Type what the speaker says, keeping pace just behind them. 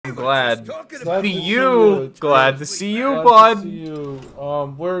I'm glad. Glad See you. Glad to see you, Glad bud. to see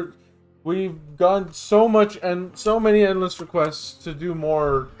you. We've gotten so many endless requests to do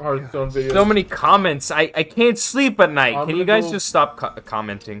more Hearthstone videos. So many comments. I can't sleep at night. I'm Can you gonna guys go just stop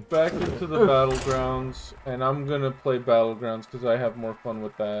commenting? back into the Battlegrounds, and I'm gonna play Battlegrounds because I have more fun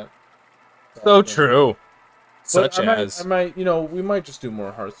with that. So true. But Such I might, we might just do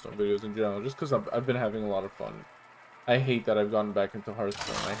more Hearthstone videos in general, just because I've been having a lot of fun. I hate that I've gotten back into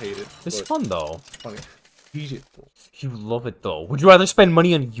Hearthstone. I hate it. It's fun though. It's funny. Hate it though. You love it though. Would you rather spend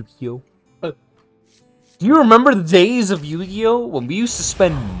money on Yu-Gi-Oh? Do you remember the days of Yu-Gi-Oh when we used to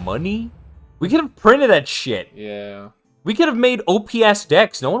spend money? We could have printed that shit. Yeah. We could have made OPS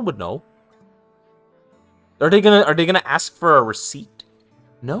decks. No one would know. Are they gonna ask for a receipt?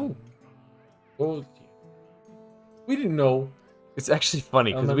 No. Well, we didn't know. It's actually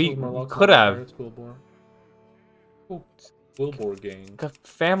funny because we Elementals, could have. Wilbur gang. A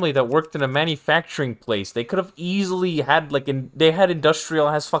family that worked in a manufacturing place. They could have easily had they had industrial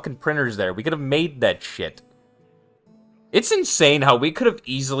has fucking printers there. We could have made that shit. It's insane how we could have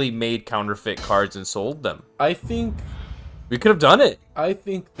easily made counterfeit cards and sold them. I think we could have done it. I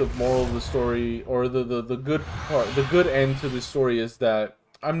think the moral of the story, or the good part, the good end to the story is that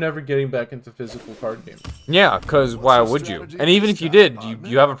I'm never getting back into physical card games. Yeah, because why would you? And even if you did,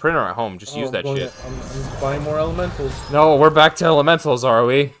 you have a printer at home. Just use that shit. I'm buying more elementals. No, we're back to elementals, are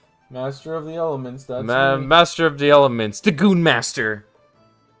we? Master of the elements, that's Master of the elements. The Goon Master.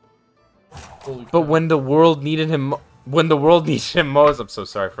 But when the world needed him... most... I'm so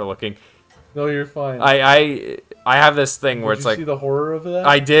sorry for looking. No, you're fine. I have this thing where it's like... Did you see the horror of that?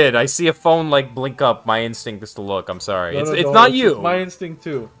 I did. I see a phone, like, blink up. My instinct is to look. I'm sorry. No, it's not you. My instinct,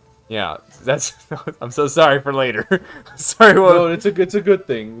 too. Yeah, that's... I'm so sorry for later. Sorry, what... No, it's a good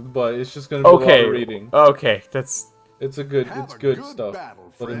thing, but it's just gonna be a lot of reading. Okay, that's... It's good stuff.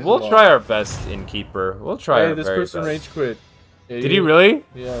 But we'll try our best, Innkeeper. We'll try our this very person best. rage quit. Did he really?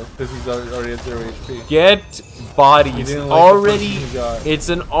 Yeah, because he's already at 0 HP. Get bodies. It's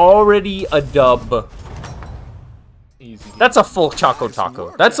already a dub. Easy. That's a full Choco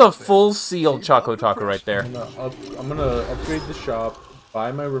Taco. That's a full sealed Choco Taco right there. I'm gonna upgrade the shop,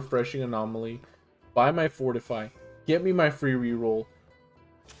 buy my refreshing anomaly, buy my fortify, get me my free reroll.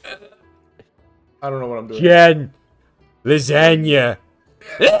 I don't know what I'm doing. Jen, lasagna.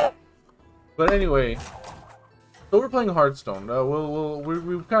 But anyway, so we're playing Hearthstone.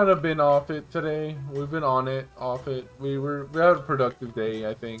 We've kind of been off it today. We've been on it, off it. We had a productive day,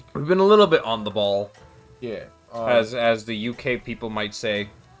 I think. We've been a little bit on the ball. Yeah. As the UK people might say.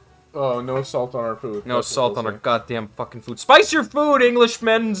 Oh, no salt on our food. No salt on our goddamn fucking food. Spice your food,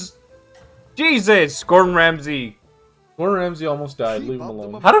 Englishmen! Jesus, Gordon Ramsay. Gordon Ramsay almost died. Leave him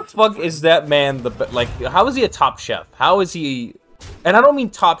alone. How the fuck is that man how is he a top chef? How is he? And I don't mean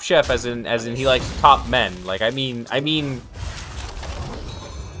top chef as in he likes top men. Like I mean.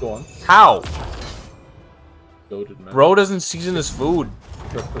 Go on. How? Goated, man. Bro doesn't season his food.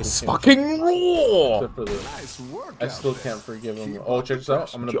 It's fucking raw. I still can't forgive him. Oh, check this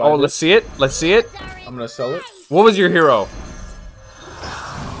out. I'm gonna. Oh, let's see it. Let's see it. I'm gonna sell it. What was your hero?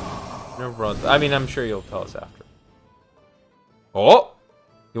 No, bro. I mean, I'm sure you'll tell us after. Oh,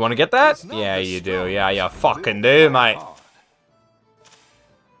 you want to get that? Yeah, you do. Yeah, you fucking do, mate.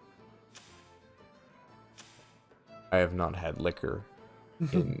 I have not had liquor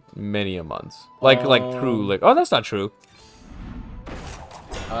in many a months. Like true liquor. Oh, that's not true.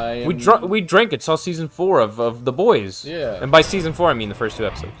 We drank it. Saw season 4 of The Boys. Yeah. And by season 4, I mean the first 2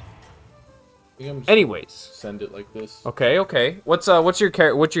 episodes. Anyways, send it like this. Okay. What's your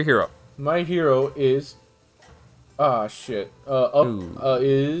hero? My hero is. Shit.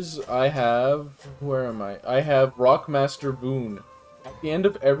 I have. Where am I? I have Rockmaster Boone. At the end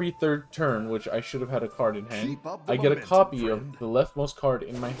of every third turn, which I should have had a card in hand, I get a copy of the leftmost card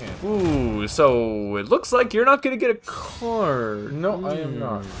in my hand. Ooh, so it looks like you're not gonna get a card. No, I am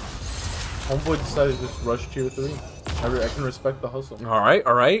not. Homeboy decided to just rush tier 3. I can respect the hustle.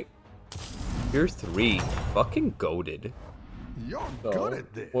 Alright. Tier 3. Fucking goated. You're good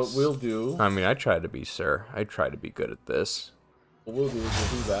at this. What we'll do... I mean, I try to be, sir. I try to be good at this. What we'll do is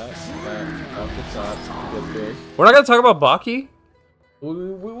we'll do that. Get this. We're not gonna talk about Baki?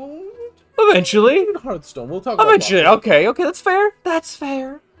 Eventually. Hearthstone. We'll talk about eventually. Okay, that's fair. That's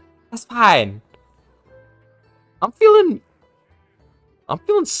fair. That's fine. I'm feeling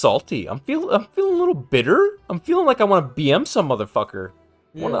salty. I'm feeling a little bitter. I'm feeling like I want to BM some motherfucker.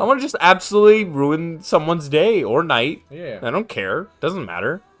 Yeah. I want to just absolutely ruin someone's day or night. Yeah. I don't care. Doesn't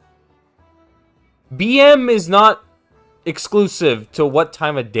matter. BM is not exclusive to what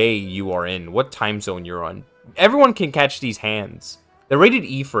time of day you are in, what time zone you're on. Everyone can catch these hands. They're rated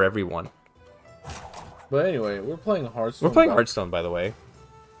E for everyone. But anyway, we're playing Hearthstone. We're playing Hearthstone, by the way.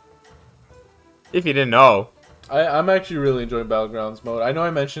 If you didn't know. I'm actually really enjoying Battlegrounds mode. I know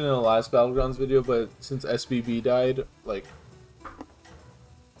I mentioned in the last Battlegrounds video, but since SBB died, like...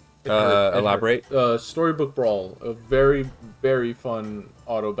 Elaborate. Storybook Brawl, a very, very fun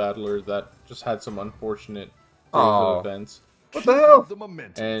auto battler that just had some unfortunate events. What the hell?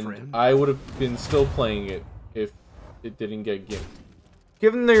 And I would have been still playing it if it didn't get gimped.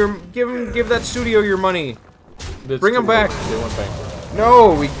 Give that studio your money. Bring them back. They went bankrupt.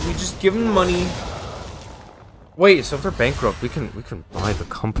 No, we just give them money. Wait, so if they're bankrupt, we can buy the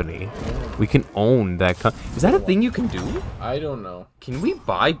company. We can own that Is that a thing you can do? I don't know. Can we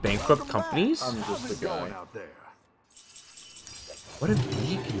buy bankrupt companies? I'm just a guy. What if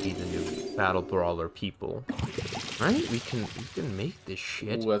we can be the new battle brawler people? Right? We can make this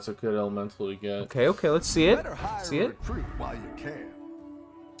shit. Ooh, that's a good elemental to get. Okay, let's see it. See it?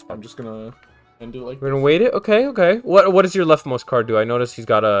 I'm just gonna end it like We're gonna wait it. Okay. What does your leftmost card do? I noticed he's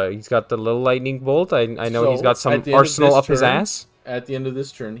got the little lightning bolt. I know he's got some arsenal up his ass. At the end of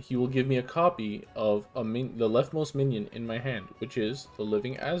this turn, he will give me a copy of the leftmost minion in my hand, which is the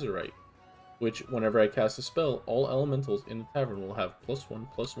Living Azurite. Which, whenever I cast a spell, all elementals in the tavern will have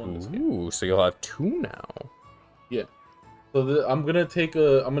 +1/+1 this game. Ooh, so you'll have 2 now. Yeah. So I'm gonna take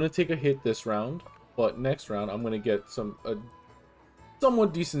a hit this round, but next round I'm gonna get a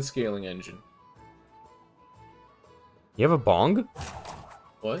somewhat decent scaling engine. You have a bong?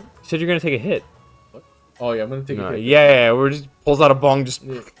 What? You said you're gonna take a hit. What? Oh yeah, I'm gonna take a hit. Yeah, we're just pulls out a bong, just.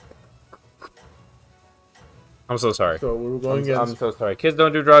 Yeah. I'm so sorry. So we're going against. I'm so sorry. Kids,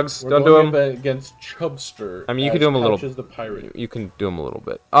 don't do drugs. Don't do them. Against Chubster. I mean, you can do him a little. Patches the pirate. You can do him a little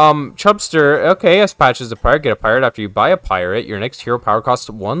bit. Chubster. Okay, as Patches the pirate, get a pirate. After you buy a pirate, your next hero power costs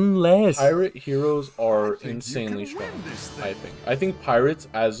 1 less. Pirate heroes are insanely strong. I think pirates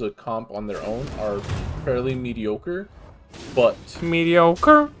as a comp on their own are fairly mediocre, but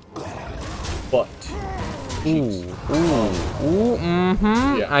Ooh,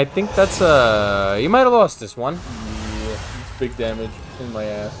 yeah. I think that's you might have lost this one. Yeah, it's big damage in my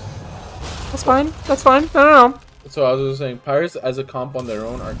ass. That's fine. That's fine. No. So I was just saying, pirates as a comp on their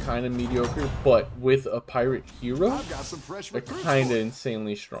own are kind of mediocre, but with a pirate hero, they're kind of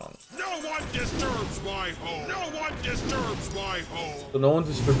insanely strong. No one disturbs my home. No one disturbs my home. So no one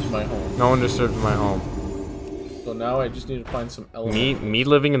disturbs my home. No one disturbs my home. So now I just need to find some elements. Me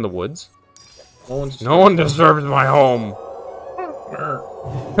living in the woods. No one disturbs my home.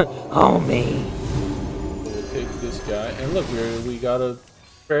 Oh me. We'll take this guy, and look, we got a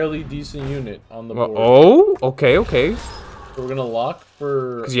fairly decent unit on the board. Oh, okay. So we're gonna lock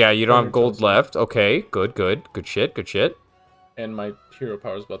for. Yeah, you don't have gold left. Okay, good shit. And my hero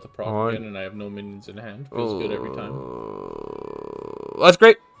power is about to proc again, and I have no minions in hand. Feels good every time. That's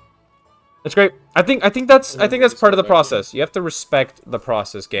great. I think that's part of the process. You have to respect the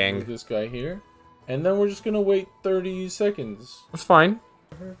process, gang. Move this guy here, and then we're just gonna wait 30 seconds. That's fine.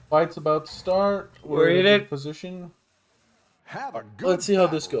 Fight's about to start. We're in a good position. Let's see how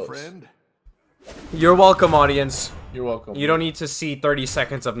this goes. Friend. You're welcome, audience. You're welcome. You don't need to see 30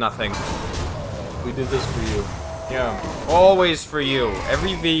 seconds of nothing. We did this for you. Yeah, always for you.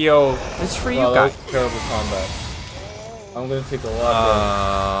 Every video is for you guys. That was terrible combat. I'm gonna take a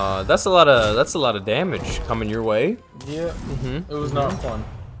lot. That's a lot of damage coming your way. Yeah. It was not fun.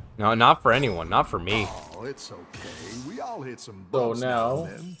 No, not for anyone. Not for me. Oh, it's okay. We all hit some So bumps now,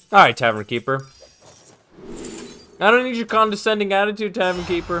 and then. All right, Tavern Keeper. I don't need your condescending attitude, Tavern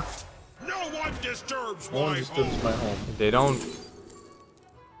Keeper. No one disturbs no one my disturbs home. my home. They don't.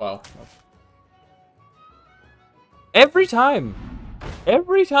 Wow. Every time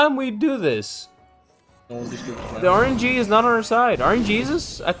we do this, No one disturbs my the home. RNG is not on our side.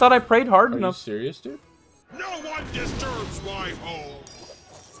 RNGesus? I thought I prayed hard Are you enough. serious, dude? No one disturbs my home.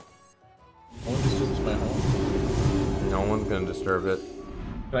 No one disturbs my home. No one's gonna disturb it.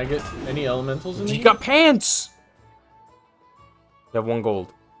 Can I get any elementals in You here? got pants. You have 1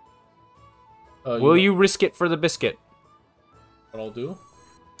 gold. Will you risk it for the biscuit? What I'll do?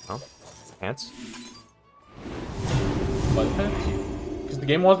 Oh, pants. Buy the pants. Because the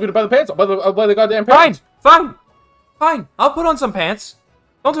game wants me to buy the pants. I'll buy the goddamn pants. Fine. I'll put on some pants.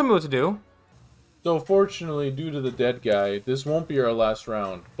 Don't tell me what to do. So fortunately, due to the dead guy, this won't be our last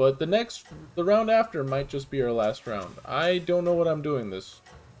round. But the round after might just be our last round. I don't know what I'm doing this.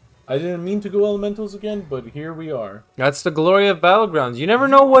 I didn't mean to go elementals again, but here we are. That's the glory of Battlegrounds. You never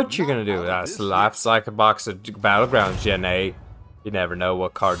know what you're gonna do. That's life's like a box of Battlegrounds, Gen A. You never know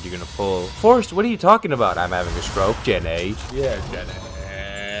what card you're gonna pull. Forrest, what are you talking about? I'm having a stroke, Gen A. Yeah, Jenny.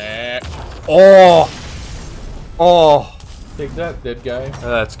 Oh! Take that, dead guy.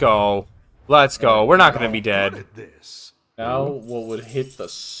 Let's go. Let's go. We're not gonna be dead. At this. Now, what would hit the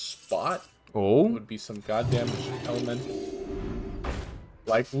spot Oh. would be some goddamn elemental.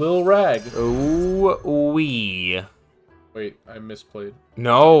 Like Lil Rag. Oh, wee. Wait, I misplayed.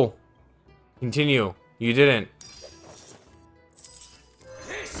 No. Continue. You didn't.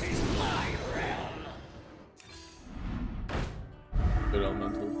 This is my realm. Good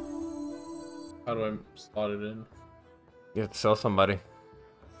elemental. How do I slot it in? You have to sell somebody.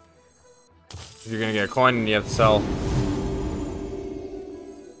 If you're gonna get a coin, you have to sell.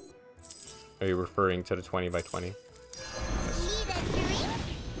 Are you referring to the 20 by 20?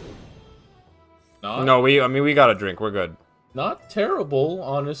 Not, No, I mean, we got a drink. We're good. not terrible,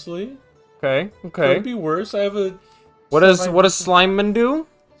 honestly. Okay, okay. Could be worse. I have a What does Slimeman do?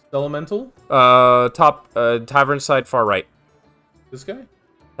 elemental. Top, tavern side, far right. This guy.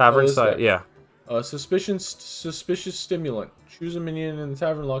 Tavern this side, guy. yeah. Suspicious stimulant. Choose a minion in the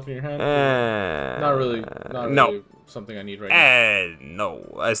tavern, lock in your hand. Uh, Not really something I need right now. No,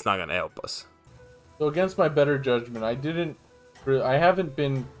 that's not gonna help us. So against my better judgment, I haven't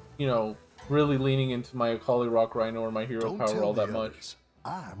been, you know, really leaning into my Akali Rock Rhino or my Hero Don't Power tell all the that much. others.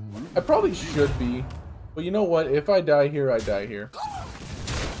 I'm rooting. I probably should be, but you know what? If I die here, I die here.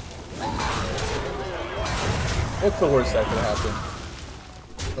 What's the worst that could happen?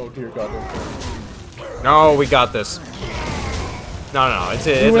 Oh dear God! No, we got this. No,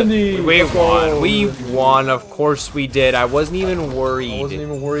 we won. Of course we did. I wasn't even worried. I wasn't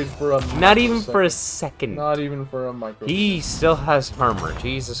even worried for a Not even microsecond. for a second. Not even for a micro. He still has armor.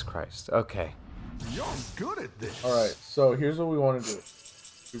 Jesus Christ. Okay. You're good at this. All right, so here's what we want to do.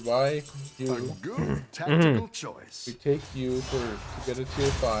 We buy A you. good tactical choice. We take you to get a tier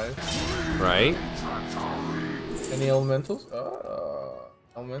 5. Right. Any elementals?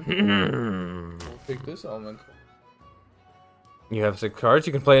 Elemental. We'll take this elemental. You have 6 cards.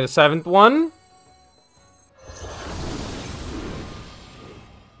 You can play the 7th one.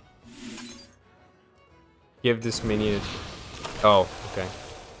 Give this minion. Oh, okay.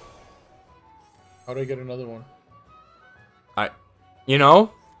 How do I get another one? You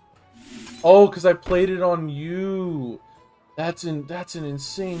know. Oh, because I played it on you. That's an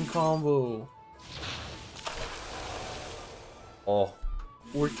insane combo. Oh.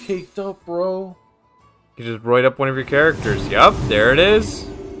 We're caked up, bro. You just roid up one of your characters. Yup, there it is.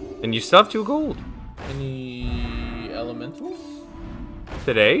 And you still have 2 gold. Any elementals?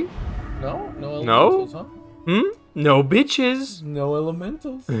 Today? No, no No? elementals, huh? No bitches. No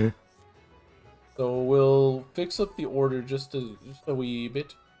elementals. So we'll fix up the order just a wee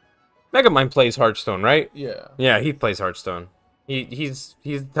bit. Megamind plays Hearthstone, right? Yeah. Yeah, he plays Hearthstone. He's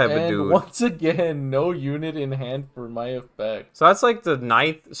the type of And dude. once again, no unit in hand for my effect. So that's like the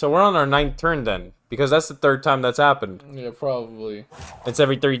 9th. So we're on our 9th turn then, because that's the 3rd time that's happened. Yeah, probably. It's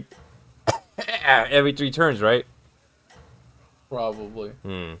every 3 turns, right? Probably.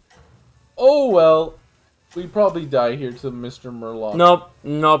 Oh well. We probably die here to Mr. Murloc.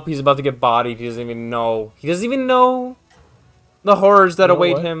 Nope. He's about to get bodied. He doesn't even know. He doesn't even know the horrors that You know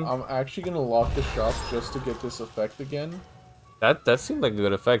await what? him. I'm actually gonna lock the shop just to get this effect again. That seemed like a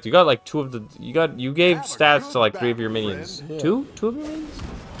good effect. You got like 2 of the. You gave stats to like 3 of your minions. Yeah. 2 of your minions.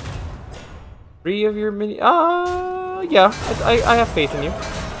 3 of your minions. Yeah. I have faith in you.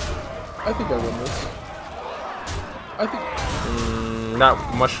 I think I win this. I think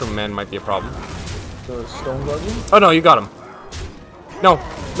That Mushroom Man might be a problem. the Stone Guardian. Oh no, you got him. No,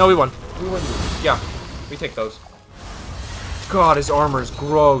 we won. We win this. Yeah, we take those. God, his armor is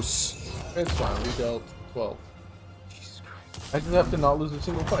gross. It's fine. We dealt 12. I just have to not lose a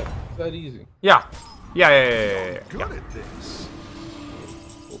single fight. It's that easy. Yeah. Good at this.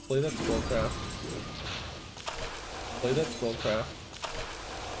 We'll play that Spellcraft. Play that Spellcraft.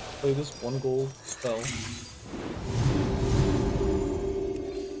 Play this 1 gold spell.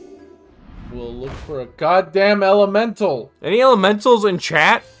 We'll look for a goddamn elemental. Any elementals in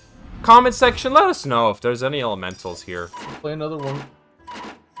chat? Comment section, let us know if there's any elementals here. Play another one.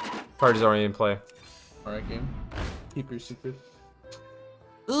 Card is already in play. Alright, game. Keep your secret.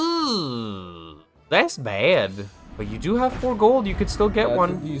 Ooh, that's bad. But you do have 4 gold. You could still get That's a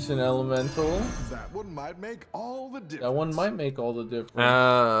one. decent elemental. That one might make all the difference. That one might make all the difference.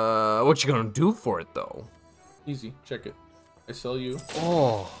 What you gonna do for it though? Easy. Check it. I sell you.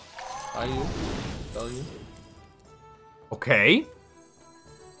 Oh, Buy you. Sell you. okay.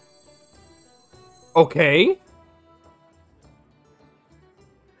 Okay.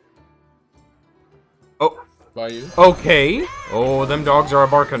 Oh, Buy you. okay. Oh, them dogs are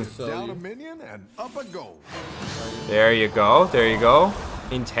barking. Sell Down a you. minion and up a gold. There you go. There you go.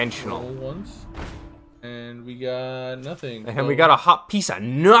 Intentional. Roll once. And And we got nothing. And we got a hot piece of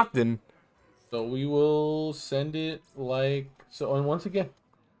nothing. So we will send it like so. And once again,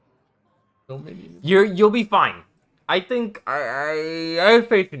 don't make me. You'll be fine. I think I have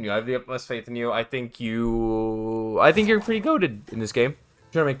faith in you. I have the utmost faith in you. I think you're pretty goated in this game.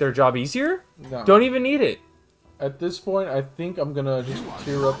 Trying to make their job easier? No. Don't even need it. At this point, I think I'm gonna just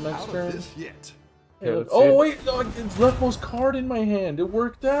tear up next turn. Yet. Hey, look. let's see. Oh wait, no, it's leftmost card in my hand. It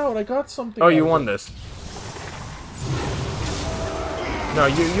worked out. I got something. Oh, out you of won it. this. No,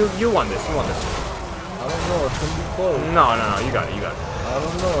 you won this. You won this. I don't know. It's gonna be close. No. You got it. You got it. I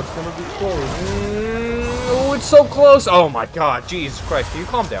don't know. It's gonna be close. Oh, it's so close. Oh my God, Jesus Christ! Can you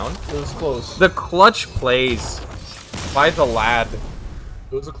calm down? It was close. The clutch plays by the lad.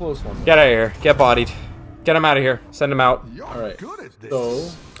 It was a close one. Get out of here. Get bodied. Get him out of here. Send him out. You're Alright, good at this.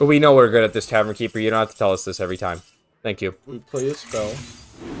 So We know we're good at this, Tavern Keeper. You don't have to tell us this every time. Thank you. we play a spell.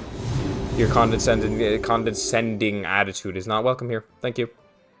 Your condescending attitude is not welcome here. Thank you.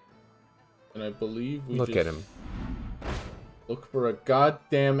 And I believe we Look just at him. look for a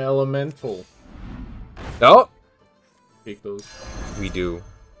goddamn elemental. Oh, Take those. we do.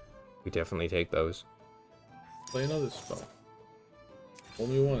 We definitely take those. Play another spell.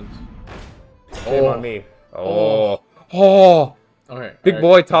 Only once. Shame on me. Oh. Okay. Big alright,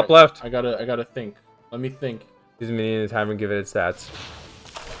 boy, top left. I gotta think. Let me think. This minion in the Tavern, give it its stats.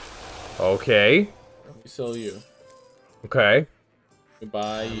 Okay. Let me sell you. Okay.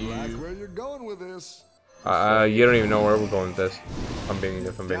 Goodbye, Like you. where you're going with this. You don't even know where we're going with this. If I'm being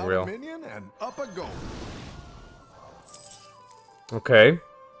Down real. a minion and up a goal. Okay.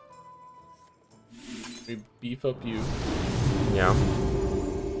 We beef up you. Yeah.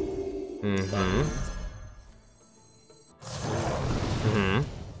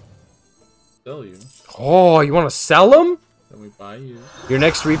 Sell you. Oh, you want to sell them? Then we buy you. Your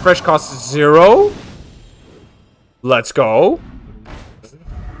next refresh costs 0. Let's go.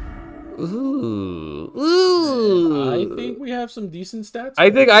 Ooh. I think we have some decent stats. I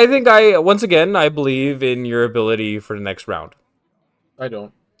think once again, I believe in your ability for the next round. I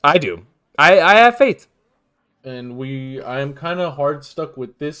don't. I do. I have faith. And I am kind of hard stuck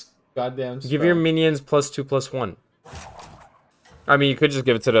with this goddamn spell. Give your minions +2/+1. I mean, you could just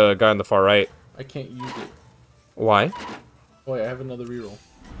give it to the guy on the far right. I can't use it. Why? Oh, wait, I have another reroll.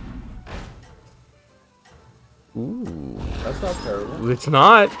 Ooh. That's not terrible. It's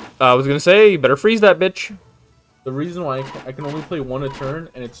not. I was gonna say, you better freeze that bitch. The reason why I can only play one a turn,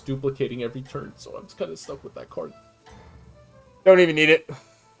 and it's duplicating every turn, so I'm just kind of stuck with that card. Don't even need it.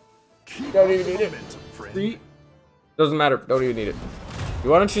 Don't even need it. Friend. See? Doesn't matter. Don't even need it.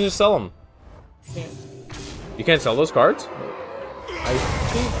 Why don't you just sell them? Can't. You can't sell those cards? I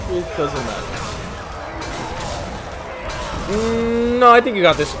think it doesn't matter. No, I think you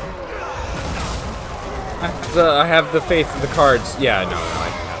got this. I have the faith in the cards. Yeah, no, I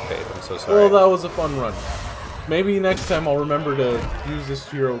can have faith. I'm so sorry. Well, that was a fun run. Maybe next time I'll remember to use this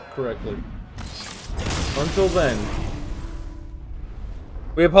hero correctly. Until then,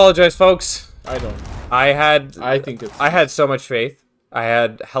 We apologize, folks. I don't. I think it's. I had so much faith. I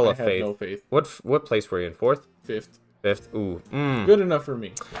had hella I had faith. no faith. What place were you in? 4th? 5th. 5th? Ooh. Good enough for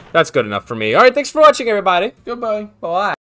me. That's good enough for me. Alright, thanks for watching, everybody. Goodbye. Bye.